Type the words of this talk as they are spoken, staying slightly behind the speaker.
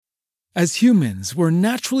As humans, we're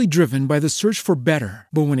naturally driven by the search for better.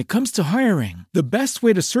 But when it comes to hiring, the best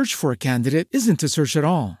way to search for a candidate isn't to search at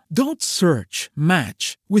all. Don't search,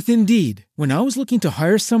 match with Indeed. When I was looking to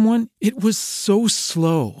hire someone, it was so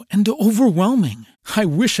slow and overwhelming. I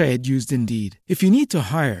wish I had used Indeed. If you need to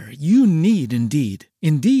hire, you need Indeed.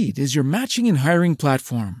 Indeed is your matching and hiring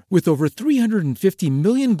platform with over 350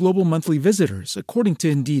 million global monthly visitors, according to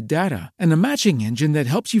Indeed data, and a matching engine that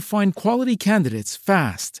helps you find quality candidates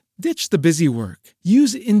fast. Ditch the busy work.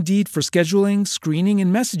 Use Indeed for scheduling, screening,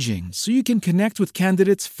 and messaging so you can connect with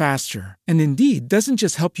candidates faster. And Indeed doesn't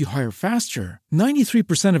just help you hire faster.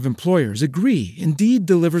 93% of employers agree Indeed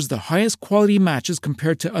delivers the highest quality matches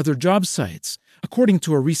compared to other job sites, according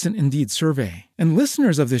to a recent Indeed survey. And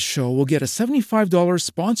listeners of this show will get a $75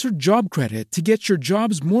 sponsored job credit to get your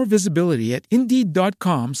jobs more visibility at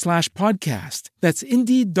Indeed.com/podcast. That's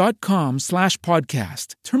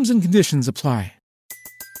Indeed.com/podcast. Terms and conditions apply.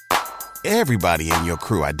 Everybody in your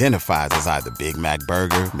crew identifies as either Big Mac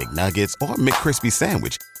Burger, McNuggets, or McCrispy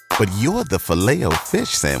Sandwich. But you're the Filet-O-Fish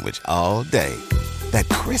Sandwich all day. That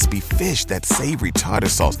crispy fish, that savory tartar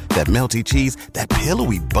sauce, that melty cheese, that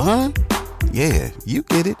pillowy bun. Yeah, you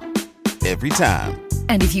get it. Every time.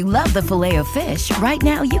 And if you love the Filet-O-Fish, right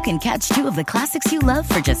now you can catch two of the classics you love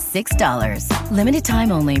for just $6. Limited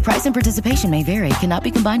time only. Price and participation may vary. Cannot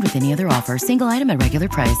be combined with any other offer. Single item at regular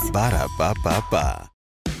price. Ba-da-ba-ba-ba.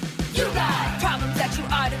 You got problems that you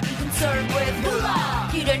ought to be concerned with. Moolah!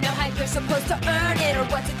 You don't know how you're supposed to earn it, or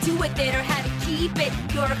what to do with it, or how to keep it.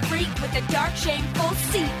 You're a freak with a dark, shameful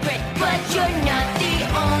secret. But you're not the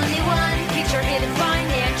only one. Get your hidden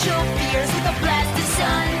financial fears with a blast of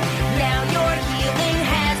sun. Now your healing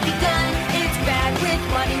has begun. It's Bad with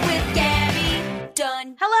Money with Gabby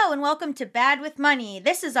Dunn. Hello and welcome to Bad with Money.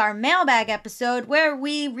 This is our mailbag episode where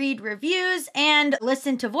we read reviews and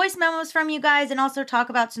listen to voice memos from you guys and also talk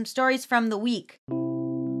about some stories from the week.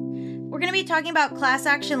 We're going to be talking about class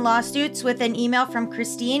action lawsuits with an email from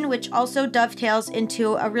Christine, which also dovetails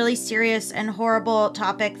into a really serious and horrible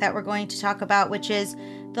topic that we're going to talk about, which is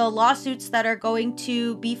the lawsuits that are going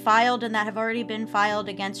to be filed and that have already been filed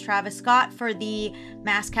against Travis Scott for the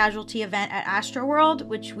mass casualty event at Astroworld,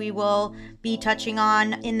 which we will be touching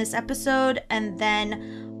on in this episode. And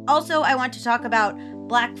then also I want to talk about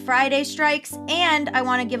Black Friday strikes, and I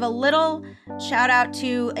want to give a little shout out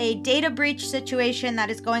to a data breach situation that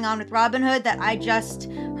is going on with Robinhood that I just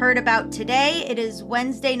heard about today. It is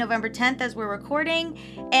Wednesday, November 10th as we're recording,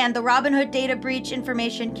 and the Robinhood data breach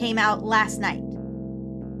information came out last night.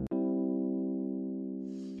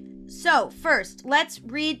 So first, let's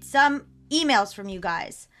read some emails from you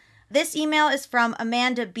guys. This email is from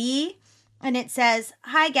Amanda B., and it says,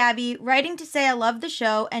 "Hi Gabby, writing to say I love the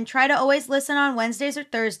show and try to always listen on Wednesdays or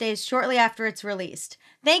Thursdays shortly after it's released."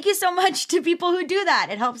 Thank you so much to people who do that.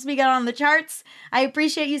 It helps me get on the charts. I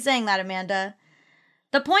appreciate you saying that, Amanda.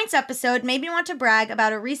 The points episode made me want to brag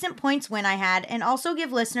about a recent points win I had and also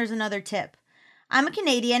give listeners another tip. I'm a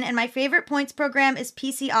Canadian and my favorite points program is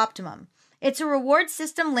PC Optimum. It's a reward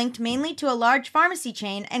system linked mainly to a large pharmacy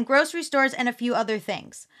chain and grocery stores and a few other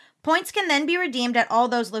things. Points can then be redeemed at all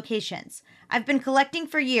those locations. I've been collecting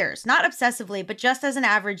for years, not obsessively, but just as an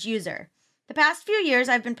average user. The past few years,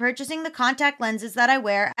 I've been purchasing the contact lenses that I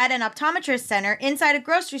wear at an optometrist center inside a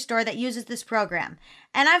grocery store that uses this program,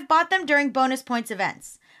 and I've bought them during bonus points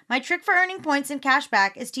events. My trick for earning points and cash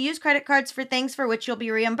back is to use credit cards for things for which you'll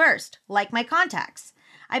be reimbursed, like my contacts.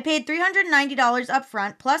 I paid $390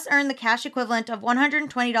 upfront, plus earned the cash equivalent of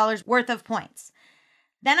 $120 worth of points.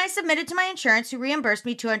 Then I submitted to my insurance, who reimbursed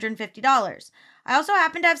me $250. I also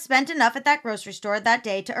happened to have spent enough at that grocery store that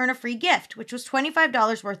day to earn a free gift, which was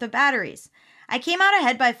 $25 worth of batteries. I came out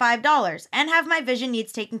ahead by $5 and have my vision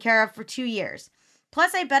needs taken care of for 2 years.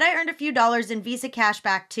 Plus, I bet I earned a few dollars in Visa cash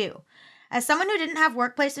back too. As someone who didn't have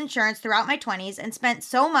workplace insurance throughout my 20s and spent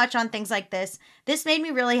so much on things like this made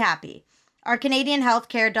me really happy. Our Canadian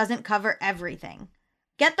healthcare doesn't cover everything.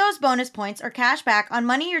 Get those bonus points or cash back on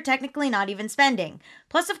money you're technically not even spending.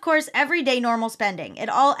 Plus, of course, everyday normal spending. It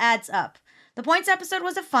all adds up. The points episode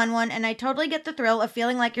was a fun one, and I totally get the thrill of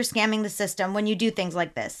feeling like you're scamming the system when you do things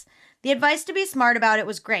like this. The advice to be smart about it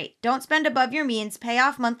was great. Don't spend above your means, pay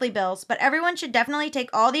off monthly bills, but everyone should definitely take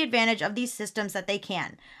all the advantage of these systems that they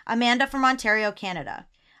can. Amanda from Ontario, Canada.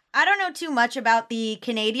 I don't know too much about the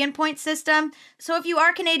Canadian point system, so if you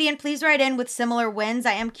are Canadian, please write in with similar wins.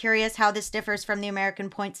 I am curious how this differs from the American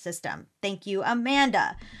point system. Thank you,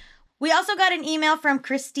 Amanda. We also got an email from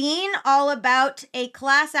Christine all about a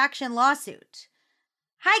class action lawsuit.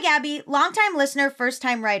 Hi, Gabby, longtime listener,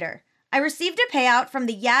 first-time writer. I received a payout from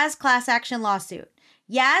the Yaz class action lawsuit.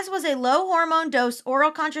 Yaz was a low hormone dose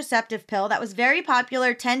oral contraceptive pill that was very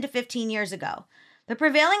popular 10 to 15 years ago. The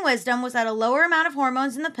prevailing wisdom was that a lower amount of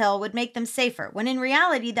hormones in the pill would make them safer, when in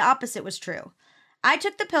reality, the opposite was true. I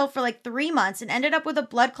took the pill for like 3 months and ended up with a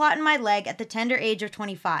blood clot in my leg at the tender age of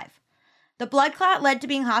 25. The blood clot led to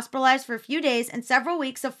being hospitalized for a few days and several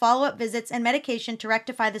weeks of follow-up visits and medication to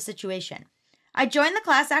rectify the situation. I joined the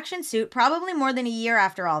class action suit probably more than a year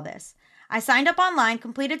after all this. I signed up online,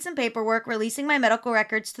 completed some paperwork releasing my medical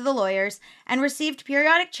records to the lawyers, and received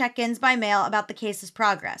periodic check-ins by mail about the case's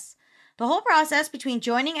progress. The whole process between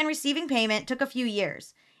joining and receiving payment took a few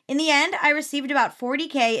years. In the end, I received about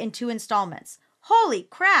 $40,000 in 2 installments. Holy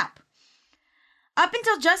crap! Up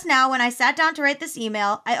until just now when I sat down to write this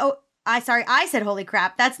email, I said holy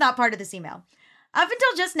crap, that's not part of this email. Up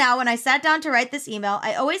until just now when I sat down to write this email,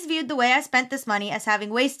 I always viewed the way I spent this money as having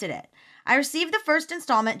wasted it. I received the first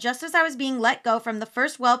installment just as I was being let go from the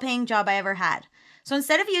first well-paying job I ever had. So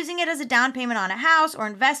instead of using it as a down payment on a house or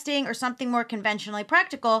investing or something more conventionally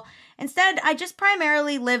practical, instead I just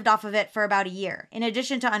primarily lived off of it for about a year, in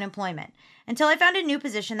addition to unemployment, until I found a new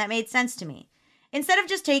position that made sense to me, instead of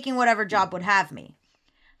just taking whatever job would have me.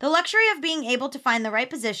 The luxury of being able to find the right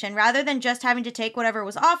position rather than just having to take whatever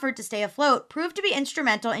was offered to stay afloat proved to be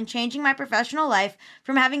instrumental in changing my professional life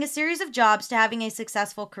from having a series of jobs to having a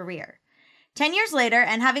successful career. 10 years later,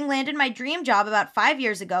 and having landed my dream job about 5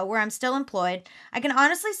 years ago where I'm still employed, I can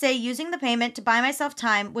honestly say using the payment to buy myself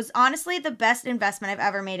time was honestly the best investment I've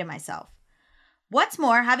ever made in myself. What's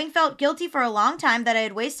more, having felt guilty for a long time that I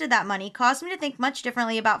had wasted that money caused me to think much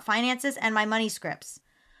differently about finances and my money scripts.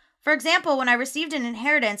 For example, when I received an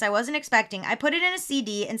inheritance I wasn't expecting, I put it in a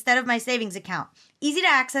CD instead of my savings account. Easy to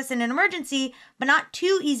access in an emergency, but not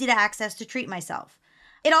too easy to access to treat myself.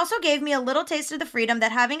 It also gave me a little taste of the freedom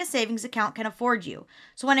that having a savings account can afford you.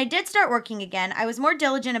 So when I did start working again, I was more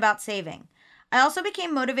diligent about saving. I also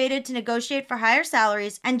became motivated to negotiate for higher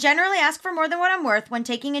salaries and generally ask for more than what I'm worth when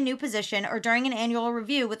taking a new position or during an annual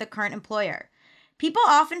review with a current employer. People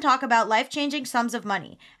often talk about life-changing sums of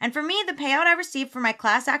money, and for me, the payout I received for my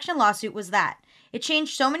class action lawsuit was that. It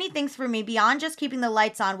changed so many things for me beyond just keeping the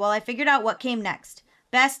lights on while I figured out what came next.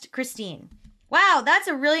 Best, Christine. Wow, that's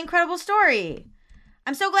a really incredible story.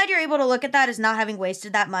 I'm so glad you're able to look at that as not having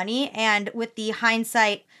wasted that money, and with the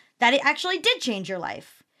hindsight that it actually did change your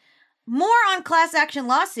life. More on class action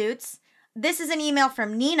lawsuits. This is an email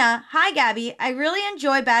from Nina. Hi, Gabby. I really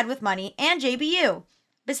enjoy Bad with Money and JBU.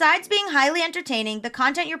 Besides being highly entertaining, the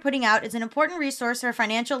content you're putting out is an important resource for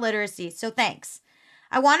financial literacy, so thanks.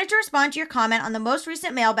 I wanted to respond to your comment on the most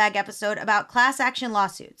recent mailbag episode about class action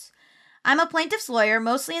lawsuits. I'm a plaintiff's lawyer,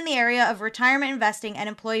 mostly in the area of retirement investing and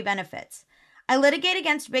employee benefits. I litigate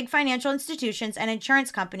against big financial institutions and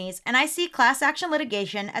insurance companies, and I see class action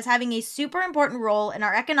litigation as having a super important role in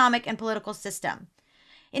our economic and political system.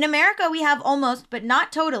 In America, we have almost, but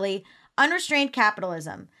not totally, unrestrained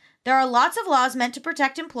capitalism. There are lots of laws meant to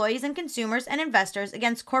protect employees and consumers and investors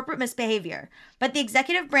against corporate misbehavior, but the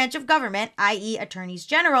executive branch of government, i.e. attorneys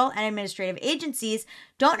general and administrative agencies,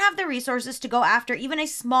 don't have the resources to go after even a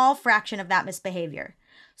small fraction of that misbehavior.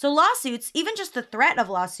 So lawsuits, even just the threat of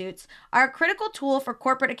lawsuits, are a critical tool for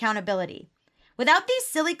corporate accountability. Without these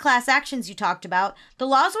silly class actions you talked about, the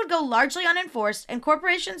laws would go largely unenforced and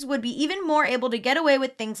corporations would be even more able to get away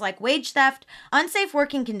with things like wage theft, unsafe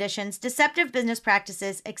working conditions, deceptive business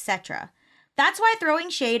practices, etc. That's why throwing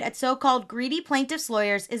shade at so-called greedy plaintiffs'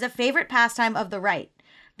 lawyers is a favorite pastime of the right,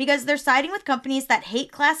 because they're siding with companies that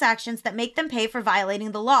hate class actions that make them pay for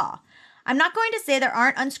violating the law. I'm not going to say there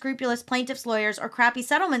aren't unscrupulous plaintiffs' lawyers or crappy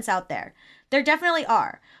settlements out there. There definitely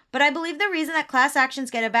are. But I believe the reason that class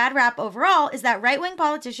actions get a bad rap overall is that right-wing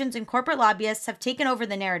politicians and corporate lobbyists have taken over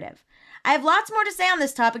the narrative. I have lots more to say on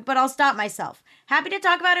this topic, but I'll stop myself. Happy to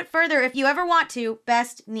talk about it further if you ever want to.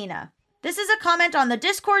 Best, Nina. This is a comment on the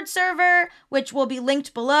Discord server, which will be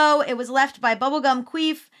linked below. It was left by Bubblegum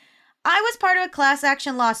Queef. I was part of a class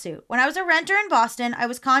action lawsuit. When I was a renter in Boston, I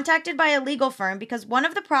was contacted by a legal firm because one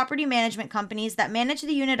of the property management companies that managed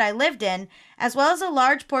the unit I lived in, as well as a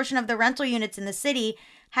large portion of the rental units in the city,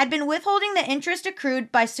 had been withholding the interest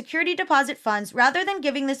accrued by security deposit funds rather than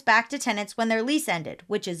giving this back to tenants when their lease ended,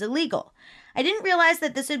 which is illegal. I didn't realize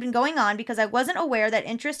that this had been going on because I wasn't aware that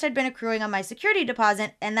interest had been accruing on my security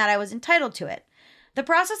deposit and that I was entitled to it. The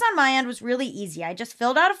process on my end was really easy. I just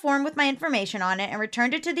filled out a form with my information on it and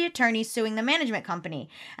returned it to the attorney suing the management company.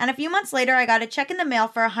 And a few months later, I got a check in the mail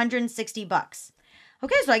for $160.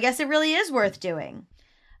 Okay, so I guess it really is worth doing.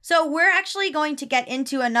 So we're actually going to get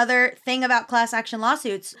into another thing about class action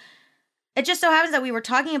lawsuits. It just so happens that we were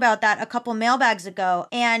talking about that a couple mailbags ago.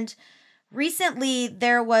 And recently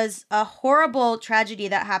there was a horrible tragedy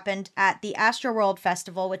that happened at the Astroworld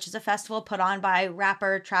Festival, which is a festival put on by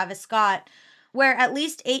rapper Travis Scott, where at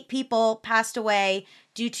least 8 people passed away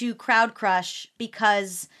due to crowd crush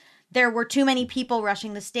because there were too many people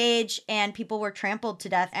rushing the stage and people were trampled to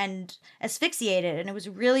death and asphyxiated. And it was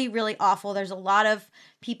really, really awful. There's a lot of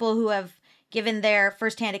people who have given their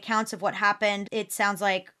firsthand accounts of what happened. It sounds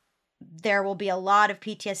like there will be a lot of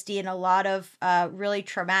PTSD and a lot of really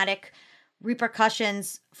traumatic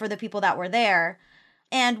repercussions for the people that were there.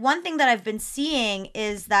 And one thing that I've been seeing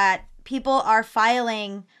is that people are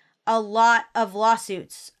filing a lot of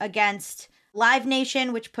lawsuits against Live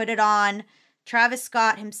Nation, which put it on, Travis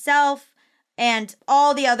Scott himself, and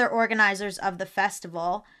all the other organizers of the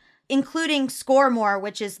festival, including Scoremore,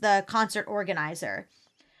 which is the concert organizer.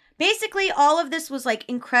 Basically, all of this was like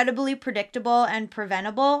incredibly predictable and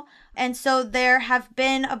preventable. And so there have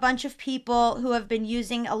been a bunch of people who have been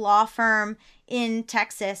using a law firm in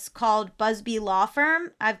Texas called Busby Law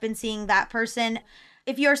Firm. I've been seeing that person.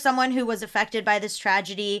 If you're someone who was affected by this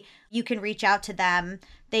tragedy, you can reach out to them.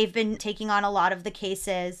 They've been taking on a lot of the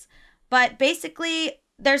cases. But basically,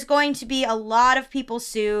 there's going to be a lot of people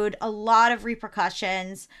sued, a lot of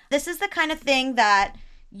repercussions. This is the kind of thing that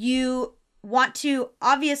you want to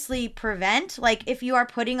obviously prevent. Like, if you are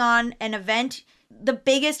putting on an event, the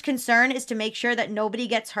biggest concern is to make sure that nobody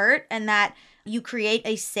gets hurt and that you create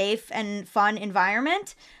a safe and fun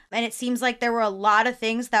environment. And it seems like there were a lot of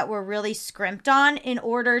things that were really scrimped on in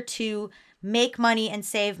order to make money and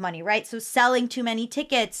save money, right? So selling too many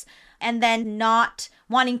tickets and then not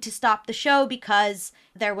wanting to stop the show because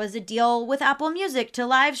there was a deal with Apple Music to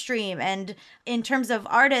live stream. And in terms of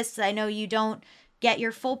artists, I know you don't get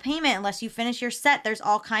your full payment unless you finish your set. There's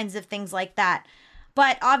all kinds of things like that.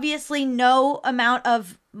 But obviously, no amount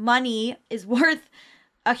of money is worth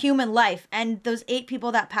a human life. And those 8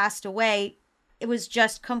 people that passed away, it was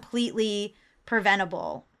just completely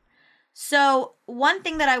preventable. So one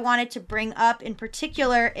thing that I wanted to bring up in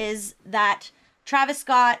particular is that Travis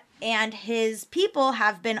Scott and his people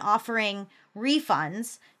have been offering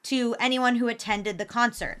refunds to anyone who attended the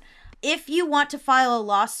concert. If you want to file a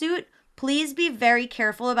lawsuit, please be very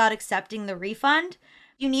careful about accepting the refund.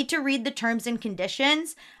 You need to read the terms and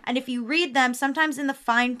conditions. And if you read them, sometimes in the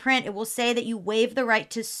fine print, it will say that you waive the right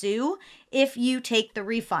to sue if you take the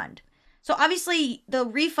refund. So obviously the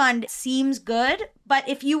refund seems good, but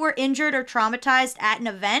if you were injured or traumatized at an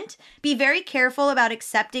event, be very careful about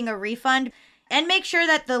accepting a refund and make sure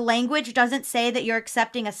that the language doesn't say that you're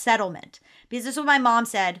accepting a settlement. Because this is what my mom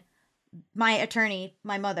said. My attorney,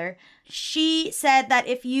 my mother, she said that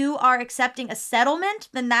if you are accepting a settlement,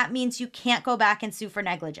 then that means you can't go back and sue for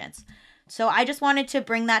negligence. So I just wanted to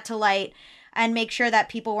bring that to light and make sure that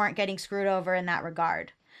people weren't getting screwed over in that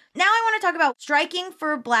regard. Now I want to talk about striking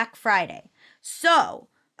for Black Friday. So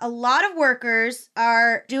a lot of workers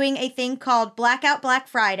are doing a thing called Blackout Black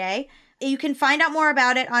Friday. You can find out more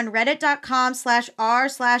about it on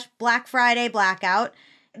reddit.com/r/Black Friday Blackout.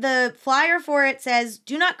 The flyer for it says,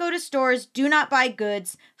 "Do not go to stores, do not buy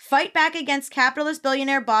goods, fight back against capitalist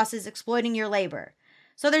billionaire bosses exploiting your labor."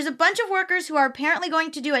 So there's a bunch of workers who are apparently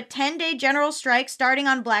going to do a 10-day general strike starting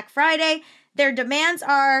on Black Friday. Their demands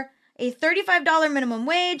are a $35 minimum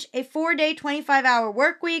wage, a 4-day 25-hour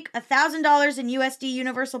work week, $1,000 in USD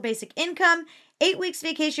universal basic income, 8 weeks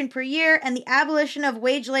vacation per year, and the abolition of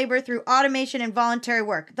wage labor through automation and voluntary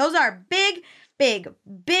work. Those are big, big,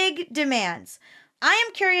 big demands. I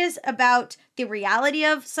am curious about the reality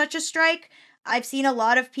of such a strike. I've seen a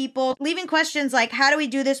lot of people leaving questions like, how do we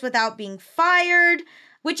do this without being fired?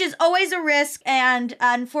 Which is always a risk and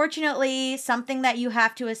unfortunately something that you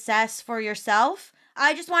have to assess for yourself.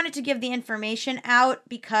 I just wanted to give the information out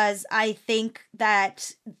because I think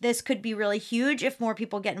that this could be really huge if more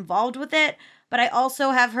people get involved with it. But I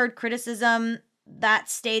also have heard criticism that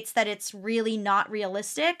states that it's really not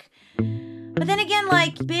realistic. But then again,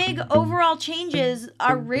 like, big overall changes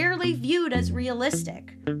are rarely viewed as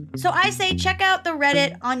realistic. So I say check out the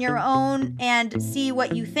Reddit on your own and see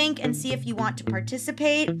what you think and see if you want to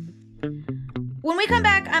participate. When we come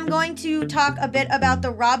back, I'm going to talk a bit about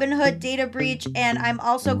the Robinhood data breach, and I'm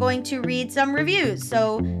also going to read some reviews,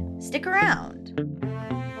 so stick around.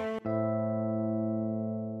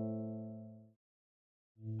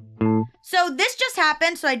 So this just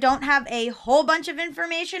happened, so I don't have a whole bunch of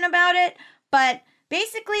information about it, but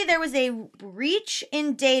basically there was a breach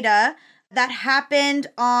in data that happened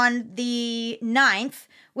on the 9th,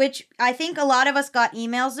 which I think a lot of us got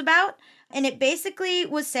emails about. And it basically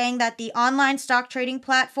was saying that the online stock trading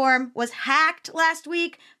platform was hacked last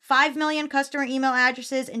week. 5 million customer email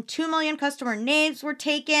addresses and 2 million customer names were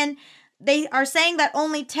taken. They are saying that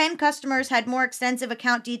only 10 customers had more extensive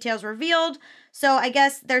account details revealed. So I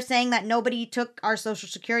guess they're saying that nobody took our social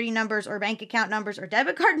security numbers or bank account numbers or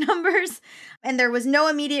debit card numbers, and there was no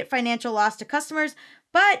immediate financial loss to customers.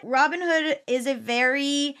 But Robinhood is a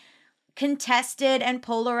very contested and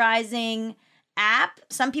polarizing app.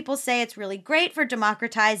 Some people say it's really great for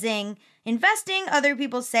democratizing investing. Other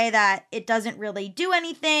people say that it doesn't really do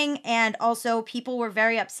anything. And also, people were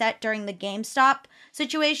very upset during the GameStop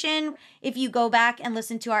situation. If you go back and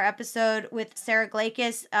listen to our episode with Sarah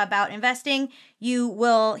Glakis about investing, you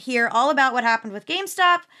will hear all about what happened with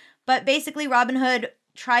GameStop. But basically, Robinhood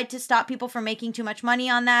tried to stop people from making too much money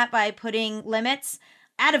on that by putting limits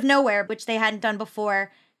out of nowhere, which they hadn't done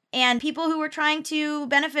before. And people who were trying to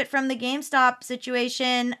benefit from the GameStop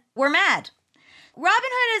situation were mad.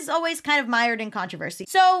 Robinhood is always kind of mired in controversy,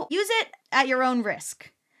 so use it at your own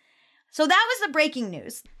risk. So that was the breaking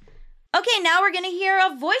news. Okay, now we're going to hear a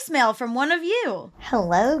voicemail from one of you.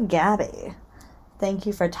 Hello, Gabby. Thank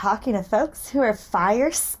you for talking to folks who are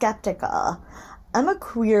fire skeptical. I'm a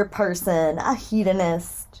queer person, a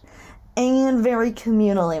hedonist, and very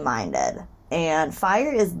communally minded. And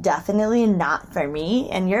fire is definitely not for me,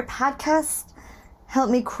 and your podcast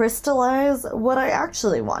helped me crystallize what I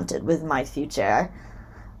actually wanted with my future.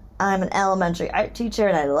 I'm an elementary art teacher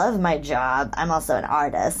and I love my job. I'm also an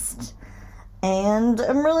artist. And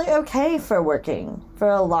I'm really okay for working for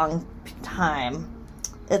a long time.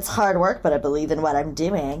 It's hard work, but I believe in what I'm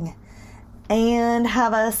doing. And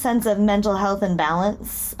have a sense of mental health and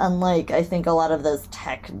balance, unlike I think a lot of those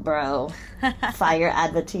tech bro fire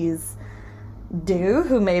advocates do,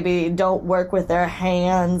 who maybe don't work with their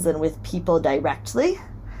hands and with people directly.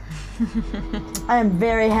 I'm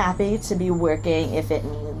very happy to be working if it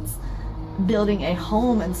means building a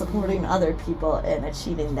home and supporting other people in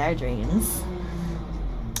achieving their dreams.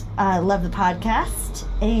 I love the podcast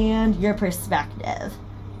and your perspective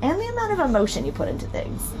and the amount of emotion you put into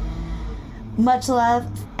things. Much love,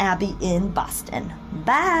 Abby in Boston.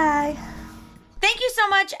 Bye! Thank you so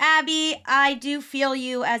much, Abby. I do feel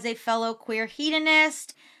you as a fellow queer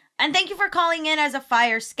hedonist. And thank you for calling in as a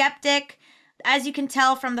fire skeptic. As you can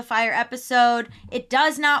tell from the fire episode, it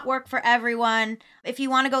does not work for everyone. If you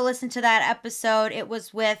want to go listen to that episode, it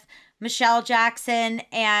was with Michelle Jackson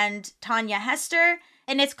and Tanya Hester.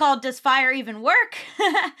 And it's called Does Fire Even Work?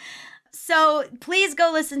 So please go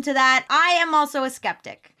listen to that. I am also a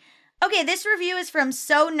skeptic. Okay, this review is from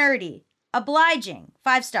So Nerdy. Obliging.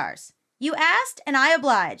 5 stars. You asked, and I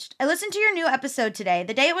obliged. I listened to your new episode today,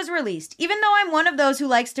 the day it was released, even though I'm one of those who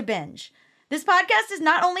likes to binge. This podcast is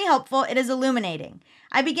not only helpful, it is illuminating.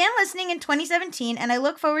 I began listening in 2017, and I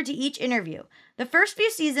look forward to each interview. The first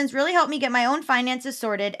few seasons really helped me get my own finances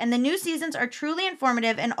sorted, and the new seasons are truly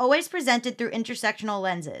informative and always presented through intersectional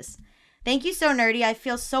lenses. Thank you, So Nerdy. I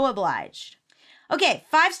feel so obliged. Okay,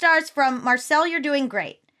 5 stars from Marcel. You're doing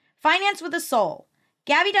great. Finance with a Soul.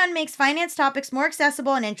 Gabby Dunn makes finance topics more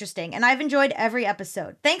accessible and interesting, and I've enjoyed every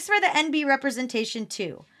episode. Thanks for the NB representation,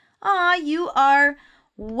 too. Aw, you are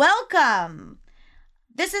welcome.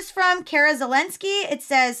 This is from Kara Zelensky. It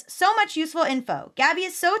says, so much useful info. Gabby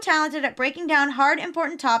is so talented at breaking down hard,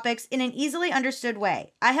 important topics in an easily understood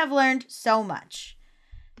way. I have learned so much.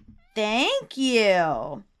 Thank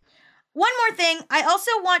you. One more thing, I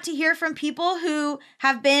also want to hear from people who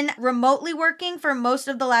have been remotely working for most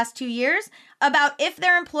of the last 2 years about if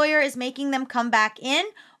their employer is making them come back in,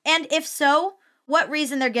 and if so, what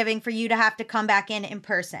reason they're giving for you to have to come back in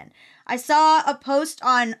person. I saw a post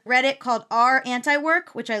on Reddit called R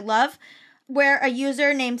Anti-Work, which I love, where a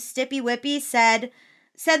user named Stippy Whippy said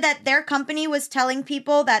that their company was telling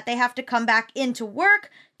people that they have to come back into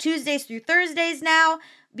work Tuesdays through Thursdays now,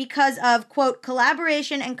 because of, quote,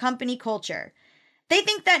 collaboration and company culture. They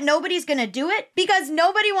think that nobody's going to do it because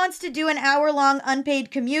nobody wants to do an hour-long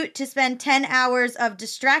unpaid commute to spend 10 hours of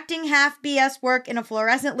distracting half BS work in a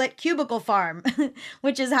fluorescent-lit cubicle farm,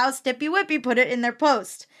 which is how Stippy Whippy put it in their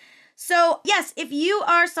post. So, yes, if you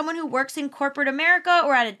are someone who works in corporate America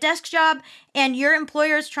or at a desk job and your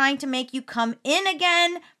employer is trying to make you come in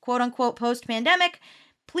again, quote-unquote, post-pandemic,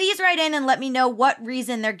 please write in and let me know what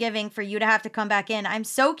reason they're giving for you to have to come back in. I'm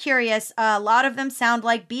so curious. A lot of them sound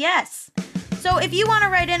like BS. So if you want to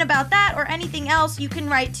write in about that or anything else, you can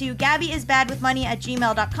write to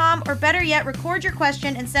gabbyisbadwithmoney@gmail.com, or better yet, record your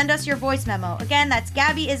question and send us your voice memo. Again, that's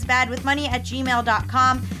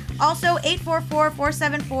gabbyisbadwithmoney@gmail.com. Also,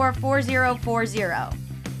 844-474-4040.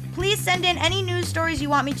 Please send in any news stories you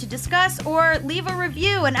want me to discuss, or leave a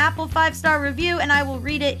review, an Apple 5-star review, and I will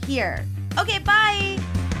read it here. Okay, bye!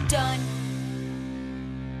 Done.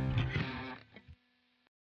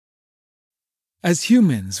 As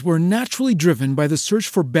humans, we're naturally driven by the search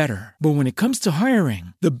for better. But when it comes to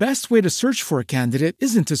hiring, the best way to search for a candidate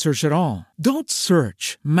isn't to search at all. Don't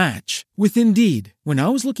search, match with Indeed. When I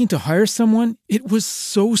was looking to hire someone, it was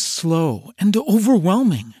so slow and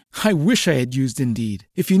overwhelming. I wish I had used Indeed.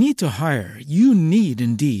 If you need to hire, you need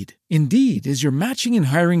Indeed. Indeed is your matching and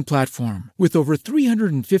hiring platform with over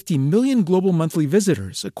 350 million global monthly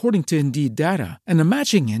visitors, according to Indeed data, and a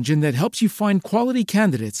matching engine that helps you find quality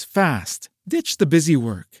candidates fast. Ditch the busy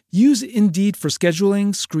work. Use Indeed for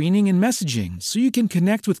scheduling, screening, and messaging so you can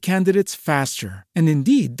connect with candidates faster. And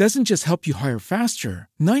Indeed doesn't just help you hire faster.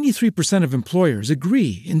 93% of employers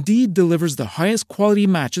agree Indeed delivers the highest quality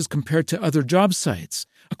matches compared to other job sites,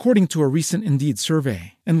 according to a recent Indeed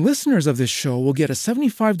survey. And listeners of this show will get a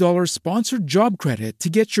 $75 sponsored job credit to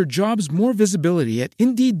get your jobs more visibility at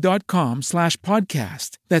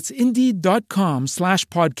Indeed.com/podcast. That's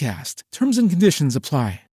Indeed.com/podcast. Terms and conditions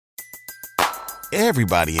apply.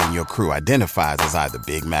 Everybody in your crew identifies as either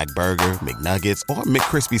Big Mac Burger, McNuggets, or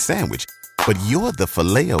McCrispy Sandwich. But you're the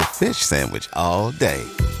Filet-O-Fish Sandwich all day.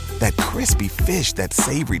 That crispy fish, that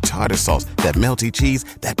savory tartar sauce, that melty cheese,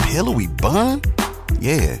 that pillowy bun.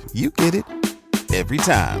 Yeah, you get it. Every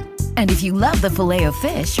time. And if you love the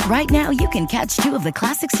Filet-O-Fish, right now you can catch two of the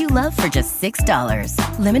classics you love for just $6.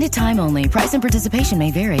 Limited time only. Price and participation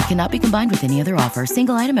may vary. Cannot be combined with any other offer.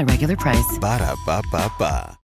 Single item at regular price. Ba-da-ba-ba-ba.